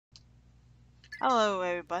Hello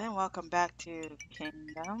everybody and welcome back to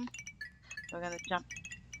Kingdom. We're gonna jump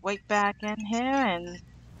right back in here and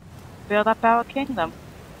build up our kingdom.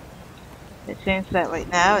 It seems that right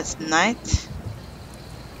now it's night.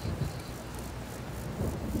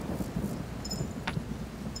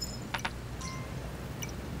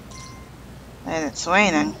 And it's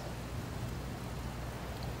raining.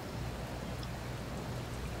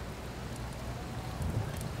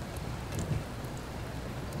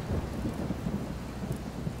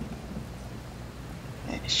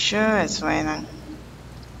 It sure is raining.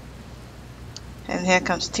 And here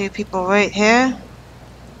comes two people right here.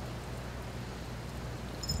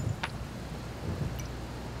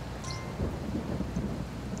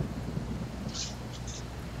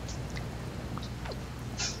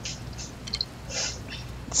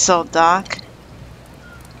 It's so dark.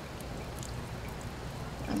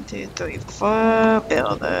 1, 2, 3, 4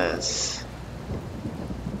 builders.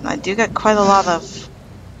 And I do get quite a lot of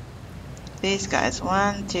these guys.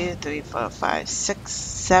 1, 2, 3, 4, 5, 6,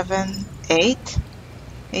 7, 8.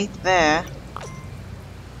 8 there.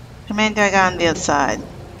 How many do I got on the other side?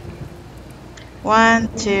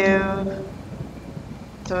 1, 2,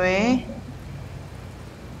 3,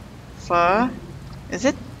 4. Is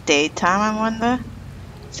it daytime, I wonder?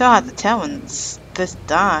 So hard to tell when it's this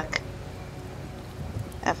dark.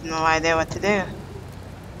 I have no idea what to do.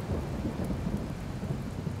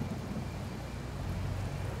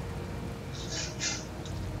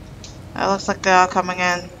 It looks like they're all coming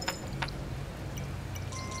in.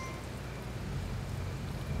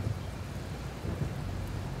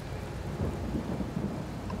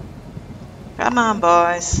 Come on,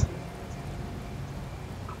 boys.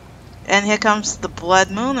 And here comes the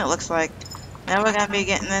blood moon, it looks like. Now we're gonna be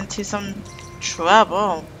getting into some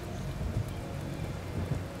trouble.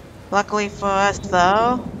 Luckily for us,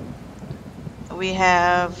 though, we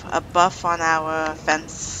have a buff on our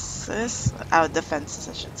fences. Our defenses,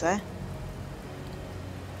 I should say.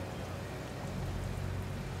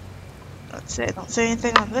 Let's see, I don't see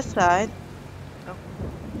anything on this side. Nope.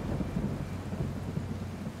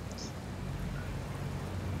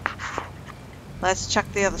 Let's check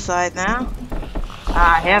the other side now.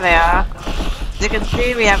 Ah, here they are. As you can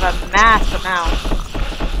see, we have a mass amount.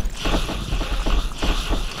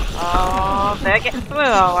 Oh, they're getting through,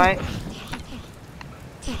 alright.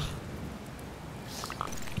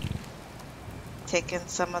 Taking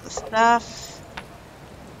some of the stuff.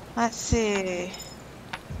 Let's see.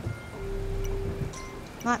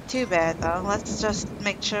 Not too bad, though. Let's just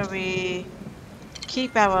make sure we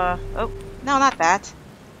keep our... Oh, no, not that.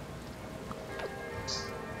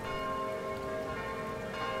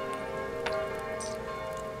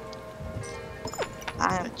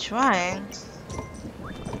 I am trying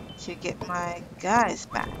to get my guys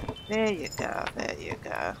back. There you go, there you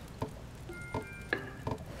go.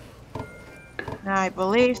 Now I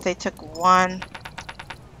believe they took one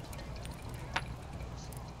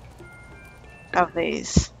of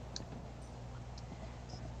these.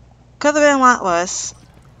 Could have been a lot worse.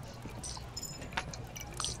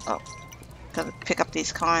 Oh, gotta pick up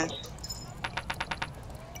these coins.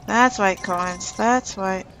 That's right, coins, that's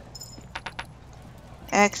right.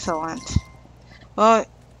 Excellent. Well,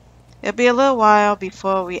 it'll be a little while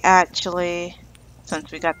before we actually,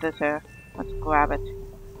 since we got this here, let's grab it.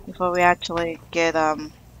 Before we actually get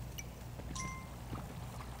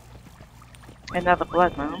another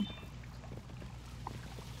blood moon.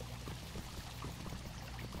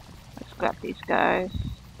 Let's grab these guys.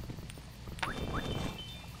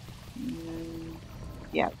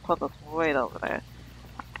 Yeah, put those right over there.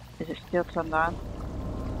 Is it still turned on?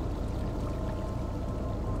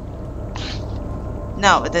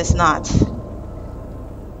 No, it is not.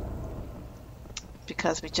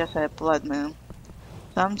 Because we just had a blood moon.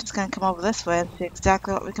 So I'm just gonna come over this way and see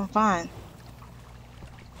exactly what we can find.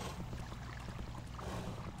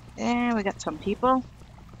 And we got some people.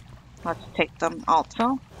 Let's take them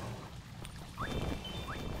also.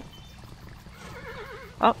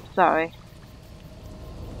 Oh, sorry.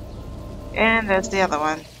 And there's the other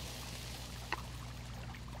one.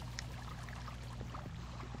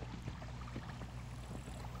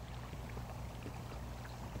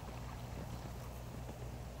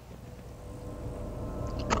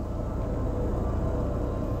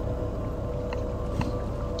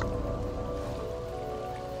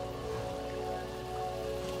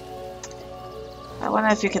 I wonder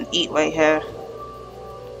if you can eat right here.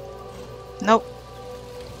 Nope.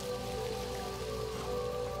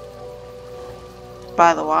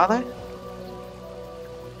 By the water?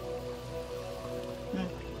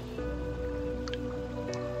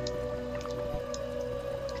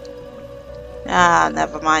 Ah,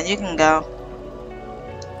 never mind. You can go.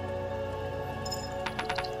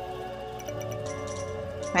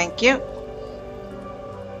 Thank you.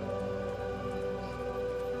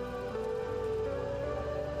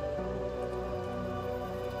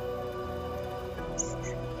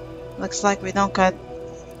 Looks like we don't got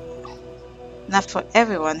enough for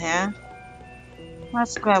everyone here.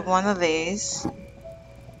 Let's grab one of these.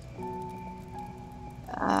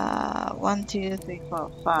 1, 2, 3,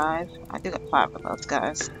 4, 5. I do got 5 of those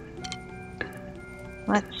guys.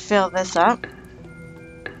 Let's fill this up.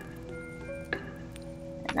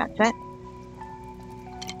 And that's it.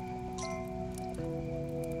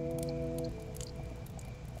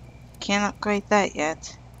 Can't upgrade that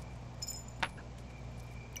yet.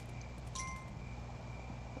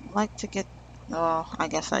 I'd like to get... Oh, I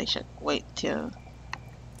guess I should wait till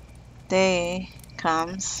day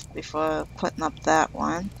comes before putting up that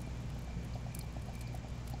one.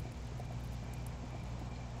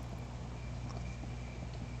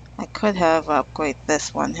 I could have upgraded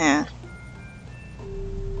this one here.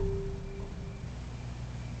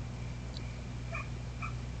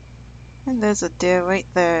 And there's a deer right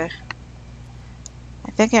there.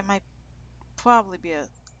 I think it might probably be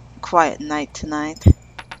a quiet night tonight.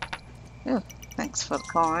 Ooh, thanks for the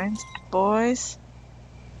coins, boys.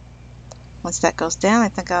 Once that goes down, I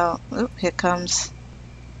think I'll... Oop, here comes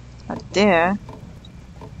a deer.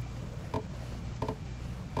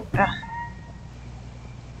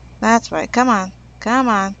 That's right, come on, come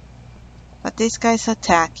on. Let these guys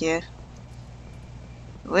attack you.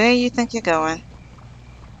 Where you think you're going?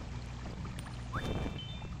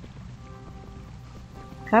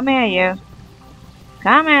 Come here, you.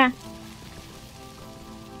 Come here.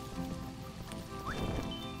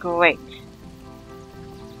 Great.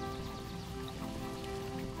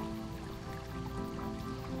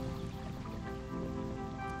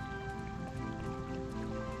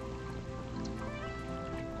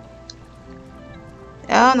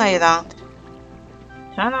 Oh, no you don't.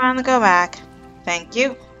 Turn around and go back. Thank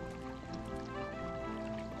you.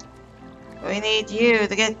 We need you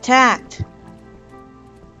to get attacked.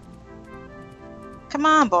 Come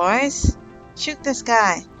on, boys. Shoot this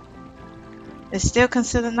guy. It's still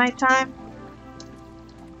considered nighttime?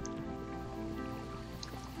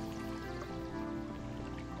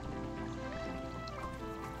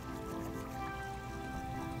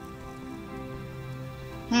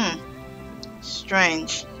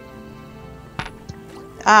 Strange.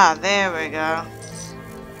 Ah, there we go.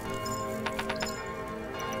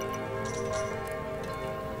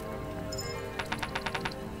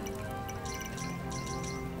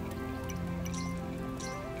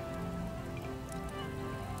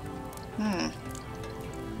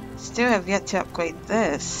 Still have yet to upgrade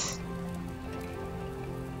this.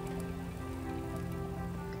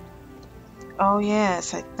 Oh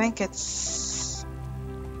yes, I think it's...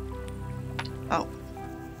 Oh,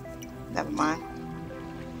 never mind.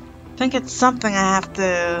 I think it's something I have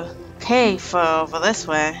to pay for over this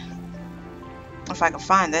way. If I can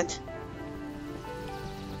find it.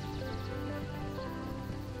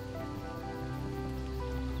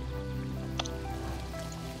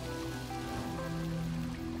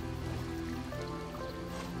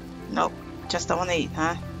 Nope, just don't want to eat,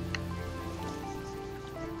 huh?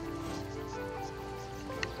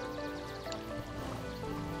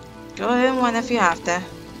 Go ahead and win if you have to.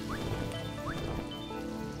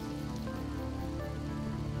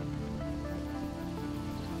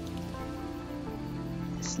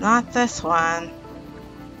 It's not this one.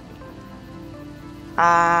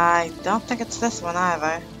 I don't think it's this one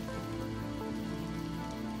either.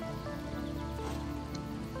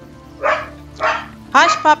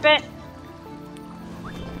 Hush, puppet!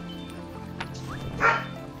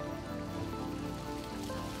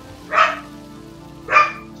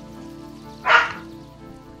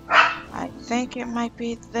 I think it might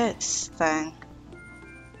be this thing.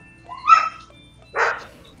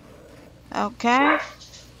 Okay.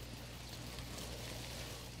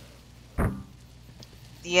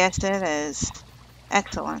 Yes, it is.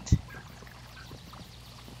 Excellent.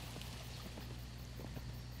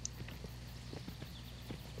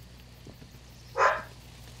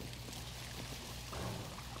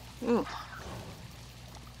 Ooh.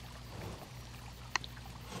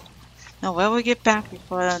 Now, where will we get back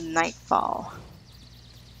before nightfall?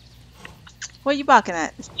 What are you barking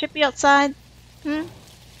at? Is Chippy outside? You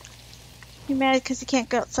mad because you can't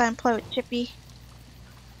go outside and play with Chippy?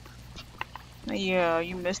 Yeah,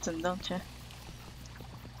 you missed him, don't you?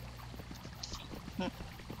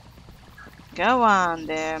 Go on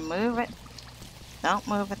there, move it. Don't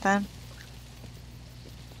move it then.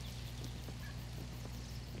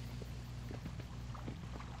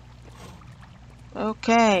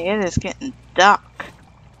 Okay, it is getting dark.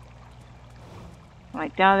 I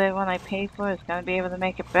doubt everyone I paid for is gonna be able to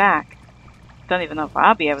make it back. Don't even know if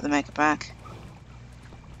I'll be able to make it back.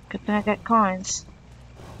 Good thing I got coins.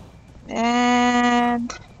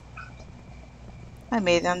 And I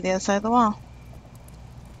made it on the other side of the wall.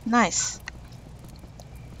 Nice.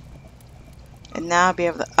 And now I'll be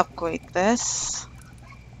able to upgrade this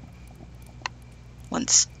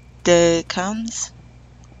once day comes.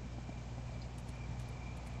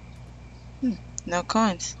 No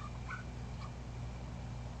coins.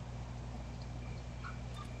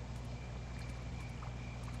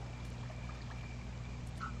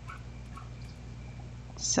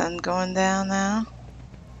 Sun going down now.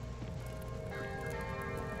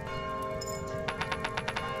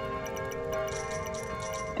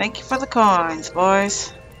 Thank you for the coins,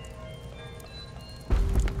 boys.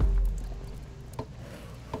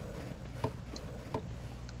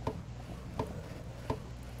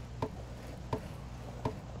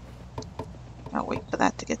 I'll wait for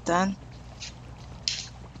that to get done.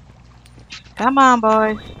 Come on,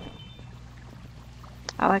 boys.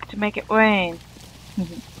 I like to make it rain.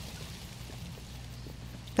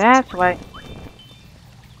 That's right.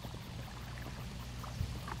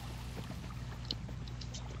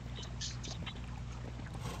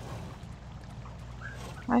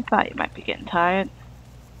 I thought you might be getting tired.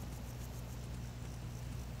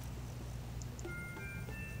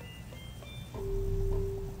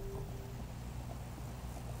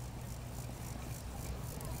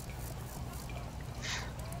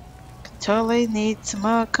 Totally need some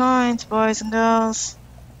more coins, boys and girls.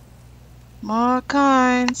 More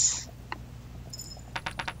coins.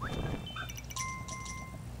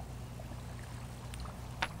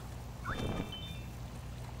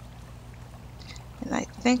 And I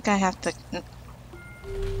think I have to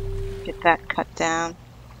get that cut down.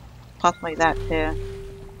 Possibly that too.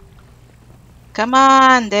 Come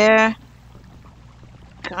on there.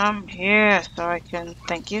 Come here so I can,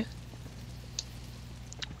 thank you,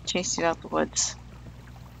 chase you out the woods.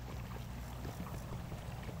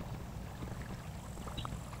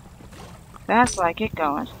 That's why I get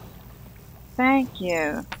going. Thank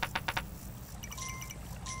you.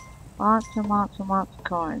 Lots and lots and lots of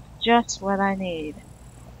coins. Just what I need.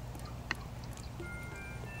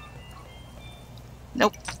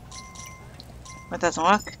 Nope. That doesn't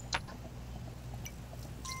work.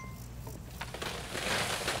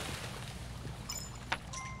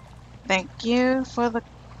 Thank you for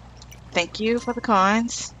the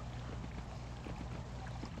coins.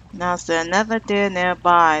 Now is there another deer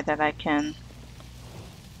nearby that I can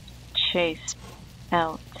chase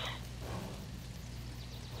out?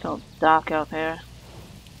 So dark out here.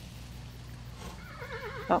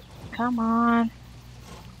 Oh, come on.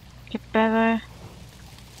 Get better.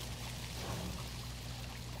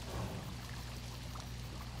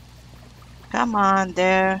 Come on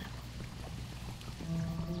there.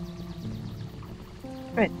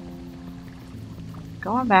 Good.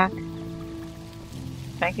 Going back.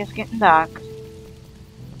 Think it's getting dark.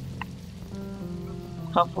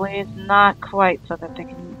 Hopefully it's not quite so that they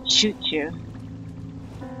can shoot you.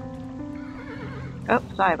 Oh,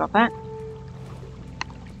 sorry about that.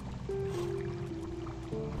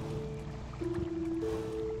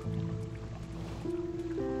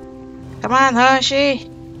 Come on, Hershey.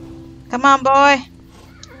 Come on, boy.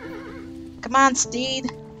 Come on,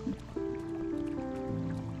 Steed.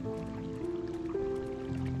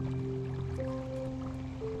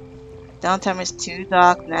 Don't tell me it's too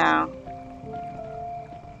dark now.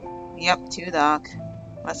 Yep, too dark.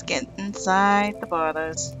 Let's get inside the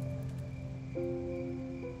borders.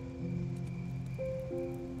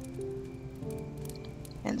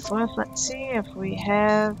 And first, let's see if we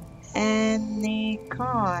have any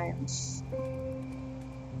coins.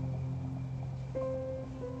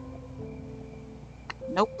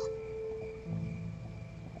 Nope.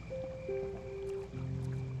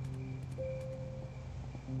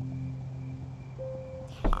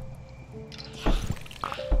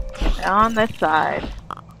 On this side.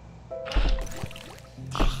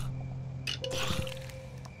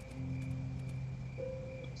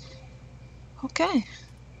 Okay.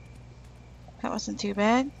 That wasn't too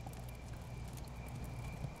bad.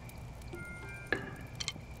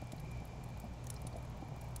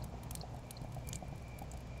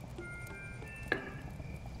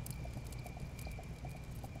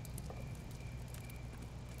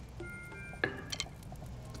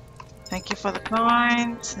 Thank you for the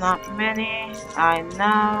coins. Not many, I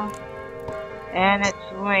know. And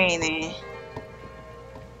it's rainy.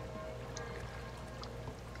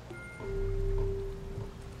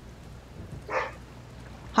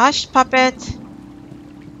 Hush, puppet.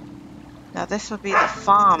 Now this would be the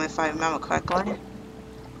farm if I remember correctly.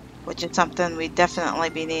 which is something we definitely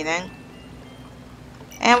be needing.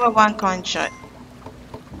 And we're 1 coin short.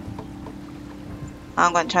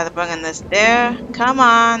 I'm going to try to bring in this there. Come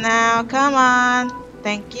on now, come on.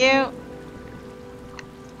 Thank you.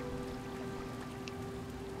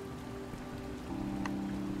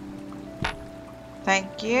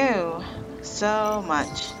 Thank you so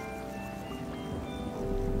much.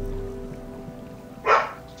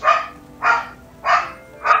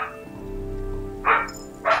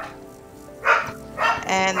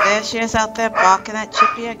 And there she is out there barking at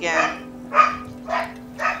Chippy again.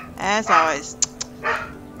 As always.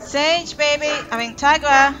 Sage, baby! I mean,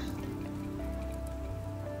 Tigra!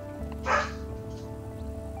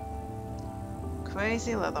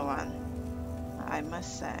 Crazy little one, I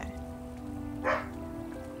must say.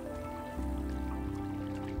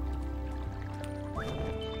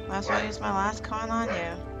 Might as well use my last coin on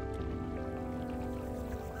you.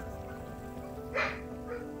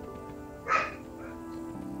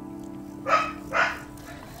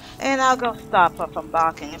 And I'll go stop her from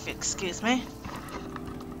barking, if you excuse me.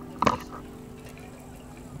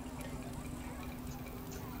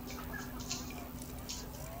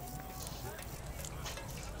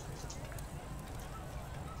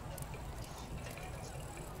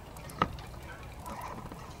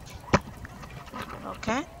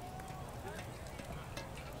 Okay.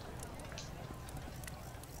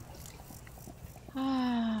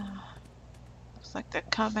 Looks like they're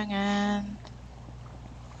coming in.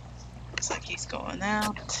 Looks like he's going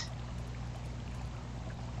out.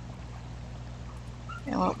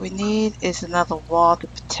 And what we need is another wall to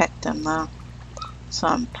protect them now. So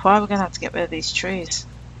I'm probably gonna have to get rid of these trees.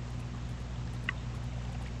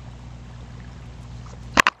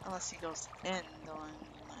 Unless he goes in during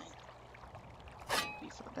the night. Be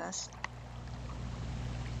for the best.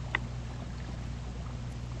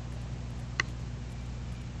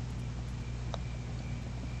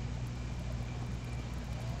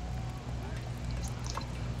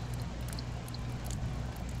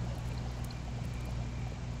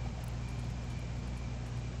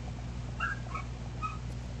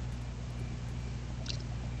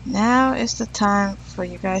 Now is the time for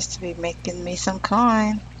you guys to be making me some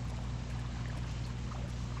coin.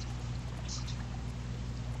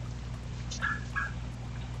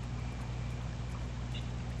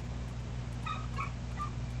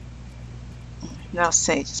 Now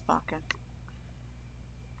Sage is barking.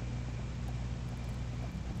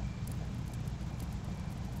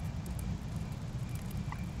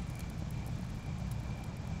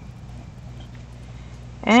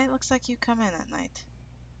 And it looks like you come in at night.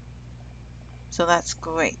 So that's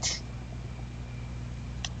great.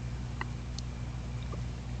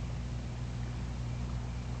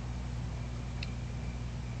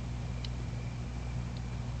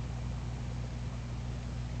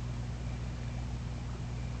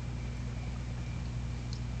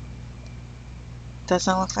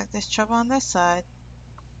 Doesn't look like there's trouble on this side.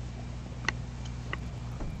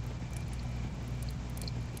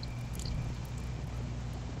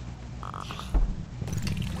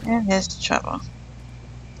 And here's trouble.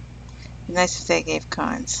 Be nice if they gave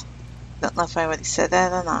coins. Don't know if I already said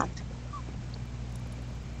that or not.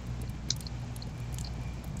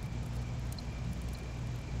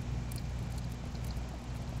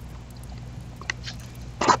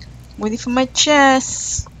 Waiting for my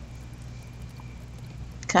chest.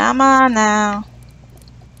 Come on now.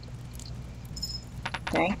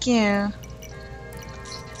 Thank you.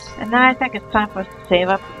 And now I think it's time for us to save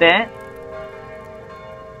up a bit.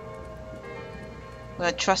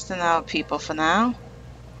 We're trusting our people for now.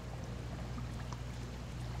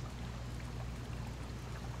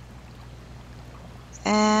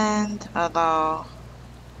 And although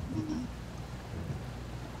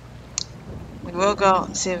we will go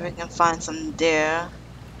and see if we can find some deer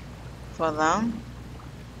for them.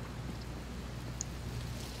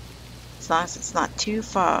 As long as it's not too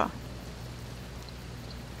far.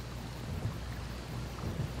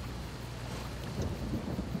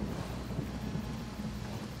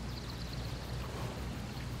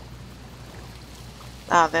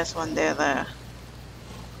 Oh, there's one there.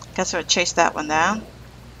 Guess we'll chase that one down.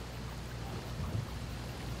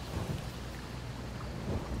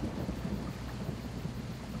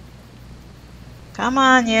 Come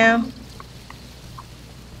on, you.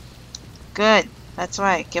 Good. That's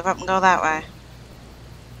right. Give up and go that way.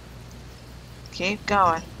 Keep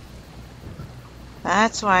going.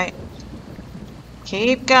 That's right.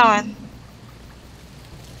 Keep going.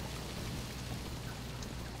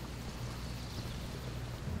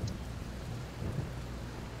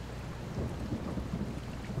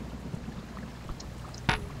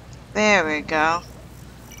 There we go.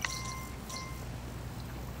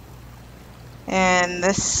 And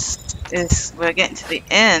we're getting to the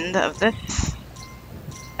end of this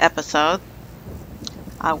episode.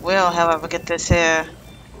 I will, however, get this here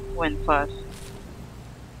win first.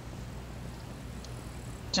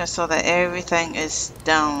 Just so that everything is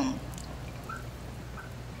down.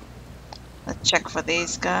 Let's check for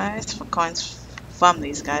these guys, for coins from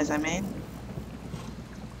these guys, I mean.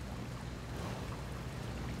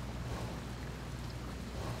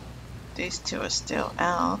 These two are still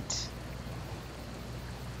out.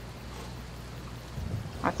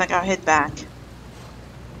 I think I'll head back.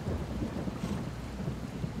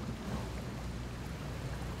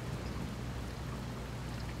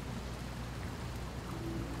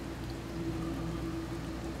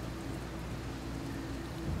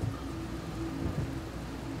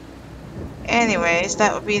 Anyways,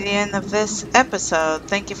 that would be the end of this episode.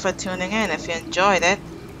 Thank you for tuning in. If you enjoyed it,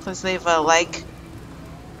 please leave a like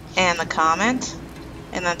and a comment.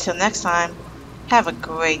 And until next time, have a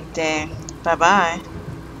great day. Bye-bye.